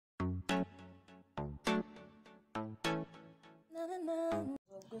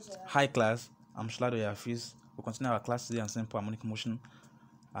Hi class, I'm Shlado Yafiz. We'll continue our class today on simple harmonic motion,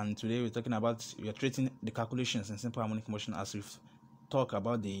 and today we are treating the calculations in simple harmonic motion as we've talked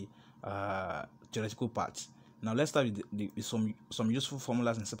about the theoretical part. Now let's start with some useful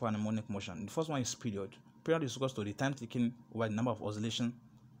formulas in simple harmonic motion. The first one is period. Period is equal to the time taken over the number of oscillation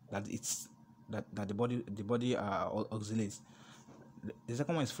that the body oscillates. The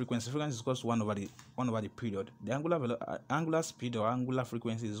second one is frequency. Frequency is equal to 1 over the period. The angular speed or angular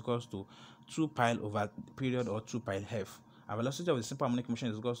frequency is equal to 2 pi over the period or 2 pi f. And velocity of the simple harmonic motion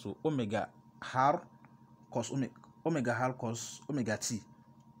is equal to omega r cos omega t.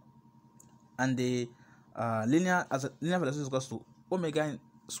 And the linear velocity is equal to omega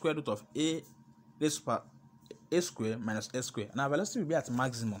square root of a square minus s square, and our velocity will be at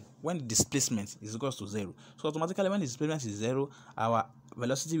maximum when the displacement is equal to 0. So automatically when the displacement is 0, our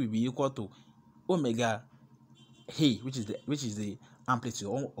velocity will be equal to omega a, which is the amplitude,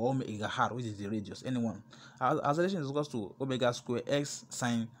 or omega r, which is the radius, anyone. Our acceleration is equal to omega square x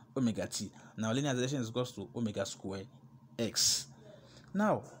sine omega t. Now linear acceleration is equal to omega square x.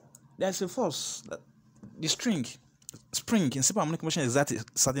 Now there's a force that the spring in simple harmonic motion is that a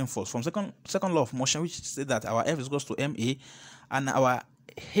certain force from second law of motion, which says that our F is equal to ma, and our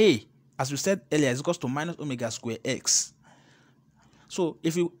a, as we said earlier, is equal to minus omega square x. So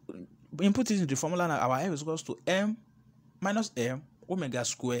if you input it into the formula now, our F is equal to m minus m omega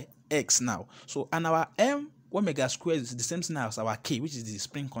square x now. So and our m omega square is the same thing as our k, which is the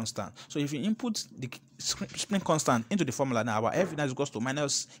spring constant. So if you input the spring constant into the formula now, our F is equal to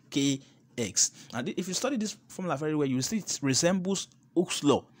minus k x. And if you study this formula very well, you will see it resembles Hooke's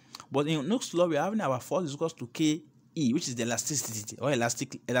law. But in Hooke's law, we are having our force is equal to Ke, which is the elasticity or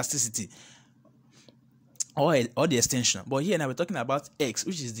elasticity or the extension. But here now we're talking about x,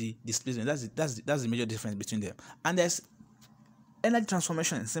 which is the displacement. That's the major difference between them. And there's energy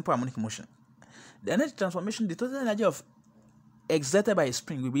transformation in simple harmonic motion. The energy transformation, the total energy of exerted by a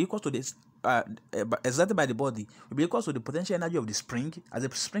spring will be equal to this exerted by the body will be equal to the potential energy of the spring, as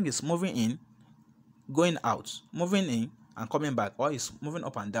the spring is moving in, going out, moving in and coming back, or is moving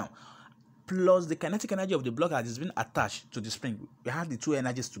up and down, plus the kinetic energy of the block that is being attached to the spring. We have the two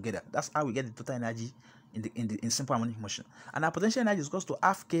energies together. That's how we get the total energy in simple harmonic motion. And our potential energy is equal to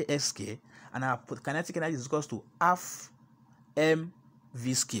half ksk, and our kinetic energy is equal to half mv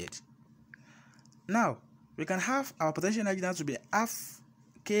squared. Now we can have our potential energy now to be half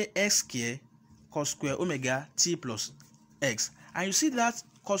kx square cos square omega t plus x, and you see that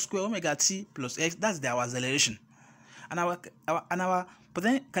cos square omega t plus x, that's our acceleration, and our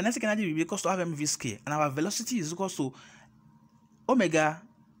kinetic energy will be equal to half mv square, and our velocity is equal to omega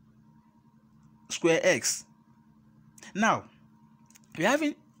square x. Now we are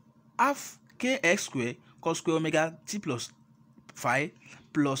having half kx square cos square omega t plus phi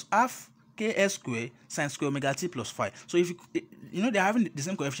plus half ks square sine square omega t plus phi. So if you know they're having the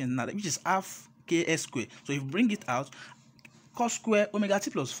same coefficient now, which is half ks square. So if you bring it out, cos square omega t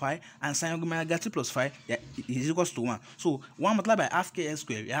plus phi and sine omega t plus phi is equals to 1. So 1 multiplied by half ks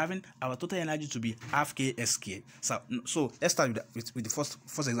square, we're having our total energy to be half ks square. So let's start with the first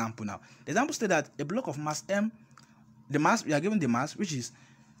example now. The example states that a block of mass m, we are given the mass, which is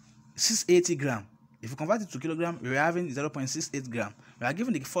 680 grams. If you convert it to kilogram, we are having 0.68 gram. We are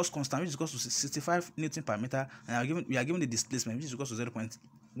given the force constant, which is equal to 65 Newton per meter, and we are given the displacement, which is equal to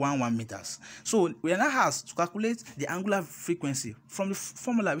 0.11 meters. So we are now asked to calculate the angular frequency. From the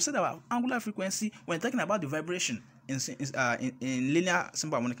formula, we said our angular frequency when talking about the vibration in linear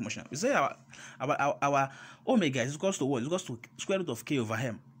simple harmonic motion. We say our omega is equal to what? Is equal to square root of k over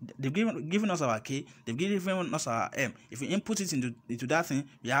m. They've given us our k, they've given us our m. If we input it into that thing,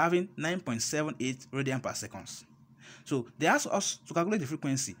 we are having 9.78 radian per second. So they ask us to calculate the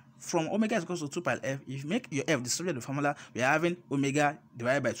frequency from omega is equal to 2 pi f. If you make your f the solution of the formula, we are having omega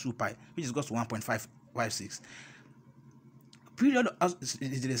divided by 2 pi, which is equal to 1.556. Period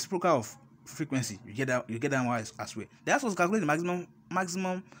is the reciprocal of frequency. You get that one as well. They ask us to calculate the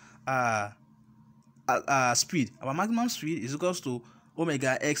maximum speed. Our maximum speed is equal to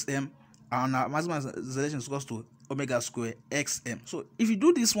omega xm, and our maximum acceleration is equal to omega square xm. So if you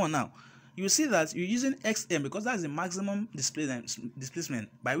do this one now, you will see that you're using xm because that's the maximum displacement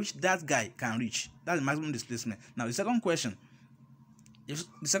by which that guy can reach. That's the maximum displacement. Now the second question is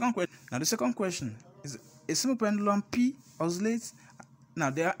a simple pendulum p oscillates.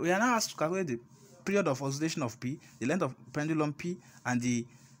 Now we are now asked to calculate the period of oscillation of p, the length of pendulum p, and the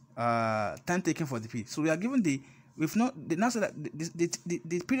time taken for the p. So we are given they now say that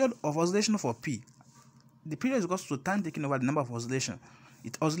the period of oscillation for p, the period is equal to time taken over the number of oscillation.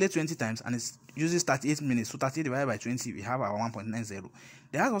 it oscillates 20 times and it uses 38 minutes. So 38 divided by 20, we have our 1.90.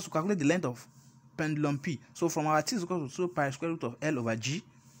 They ask us to calculate the length of pendulum P. So from our T is equal to 2 pi square root of L over G.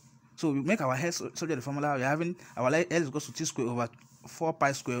 So we make our L subject the formula. We're having our L is equal to T square over 4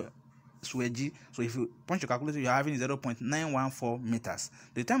 pi square G. So if you punch your calculator, you're having 0.914 meters.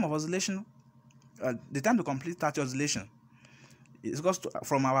 The time of oscillation, the time to complete 30 oscillation is equals to,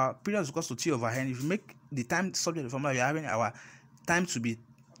 from our period is equals to T over n. If you make the time subject the formula, you're having our time to be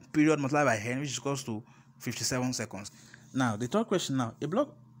period multiplied by n, which is equals to 57 seconds. Now the third question now, a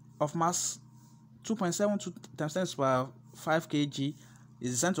block of mass 2.72 times 10 to the power 5 kg is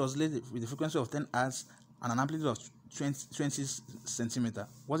designed to oscillate with the frequency of 10 Hz and an amplitude of 20 centimeter.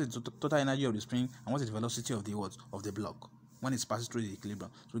 What is the total energy of the spring and what is the velocity of the block when it's passing through the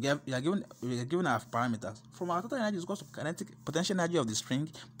equilibrium? So we are given our parameters. From our total energy is equal to potential energy of the spring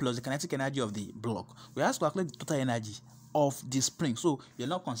plus the kinetic energy of the block. We have to calculate the total energy of the spring. So we are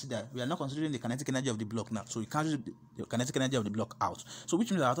not considering the kinetic energy of the block now. So we cancel the kinetic energy of the block out. So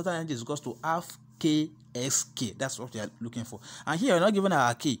which means our total energy is equal to half ksk. That's what we are looking for. And here we are not given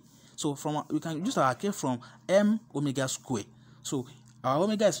our k. So we can use our k from m omega square. So our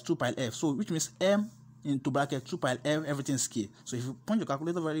omega is 2 pi f. So which means m into bracket 2 pi f, everything square. So if you point your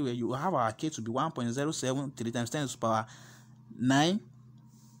calculator very well, you will have our k to be 1.073 times 10 to the power 9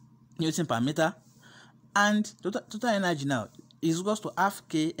 Newton per meter. And total energy now is equals to half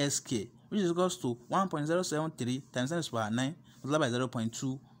ksk, which is equals to 1.073 times 10 to the power 9 multiplied by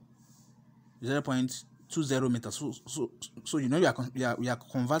 0.20 meters. So you know we are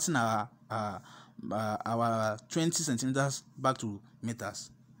converting our 20 centimeters back to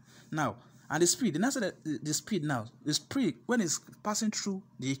meters. Now, and the speed. And that's the speed now. The speed when it's passing through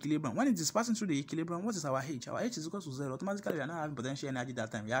the equilibrium. When it is passing through the equilibrium, what is our h? Our h is equal to 0. Automatically, we are not having potential energy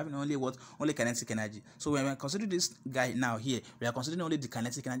that time. We are having only kinetic energy. So when we consider this guy now here, we are considering only the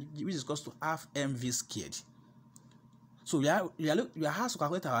kinetic energy, which is equal to half mv squared. So we are asked to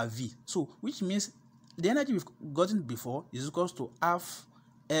calculate our v. So which means the energy we've gotten before is equal to half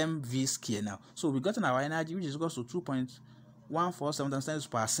mv squared now. So we've gotten our energy, which is equal to 2.147 times 10 to the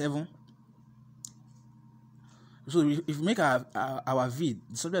power 7. So if we make our v,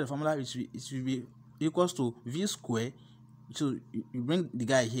 the subject of the formula, it will be equals to v square. So you bring the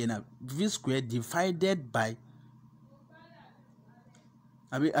guy here now, v square divided by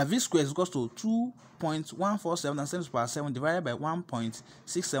a v square is equals to 2.147 times 10 to the power 7 divided by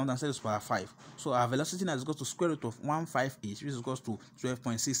 1.67 times 10 to the power 5. So our velocity now is equal to square root of 158, which is equals to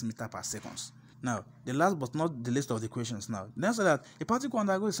 12.6 meters per second. Now, the last but not the least of the questions now. Then say that a particle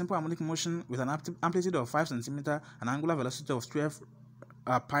undergoes a simple harmonic motion with an amplitude of 5 cm and angular velocity of 12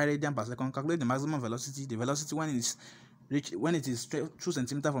 pi radian per second. Calculate the maximum velocity. The velocity when it is 2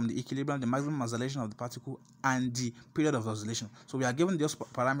 cm from the equilibrium, the maximum oscillation of the particle, and the period of oscillation. So we are given those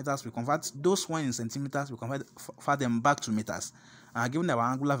parameters. We convert those one in centimeters. We convert them back to meters. Given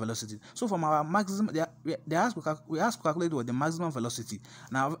our angular velocity. So from our maximum, we ask to calculate what the maximum velocity.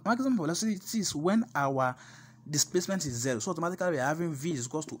 Now, maximum velocity is when our displacement is 0. So automatically we are having v is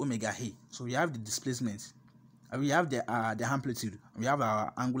equals to omega a. So we have the displacement, we have the amplitude, we have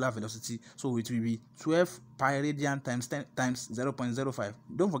our angular velocity. So it will be 12 pi radian times 10 times 0.05.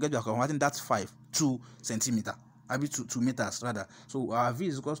 Don't forget we are converting that 5 to centimeter. To meters rather. So our v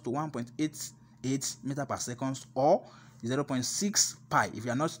is equals to 1.88 meter per second, or 0.6 pi if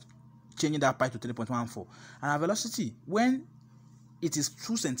you are not changing that pi to 3.14. And our velocity when it is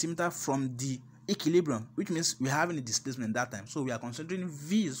 2 centimeters from the equilibrium, which means we are having a displacement that time. So we are considering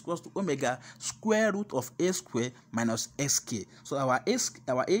v is equals to omega square root of a square minus sk. So our a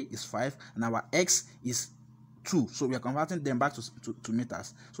is 5 and our x is 2. So we are converting them back to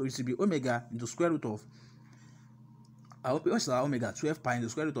meters. So it will be omega into square root of what's our omega? 12 pi into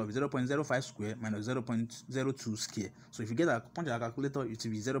square root of 0.05 square minus 0.02 square. So if you get a punch our calculator, it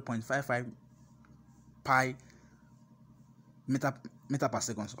will be 0.55 pi meter per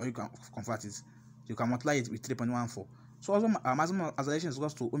second, or you can convert it. You can multiply it with 3.14. So also our maximum oscillation is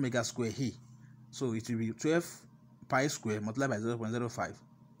equals to omega square here. So it will be 12 pi square multiplied by 0.05.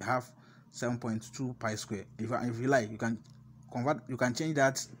 You have 7.2 pi square. If you like, you can convert. You can change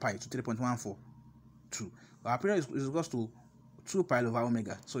that pi to 3.14. Our period is equals to 2 pi over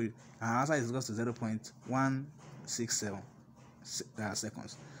omega. So our answer is equals to 0.167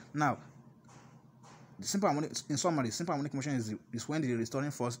 seconds. Now, in summary, simple harmonic motion is when the restoring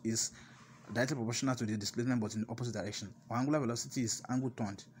force is directly proportional to the displacement but in the opposite direction. Our angular velocity is angle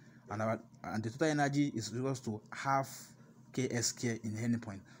turned, and the total energy is equals to half ksk in any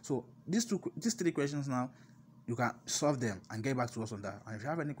point. So these 3 questions now, you can solve them and get back to us on that. And if you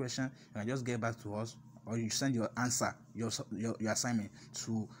have any question, you can just get back to us or you send your answer, your assignment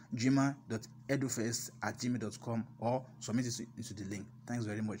to jima.edufirst@gmail.com or submit it into the link. Thanks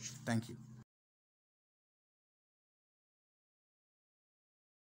very much. Thank you.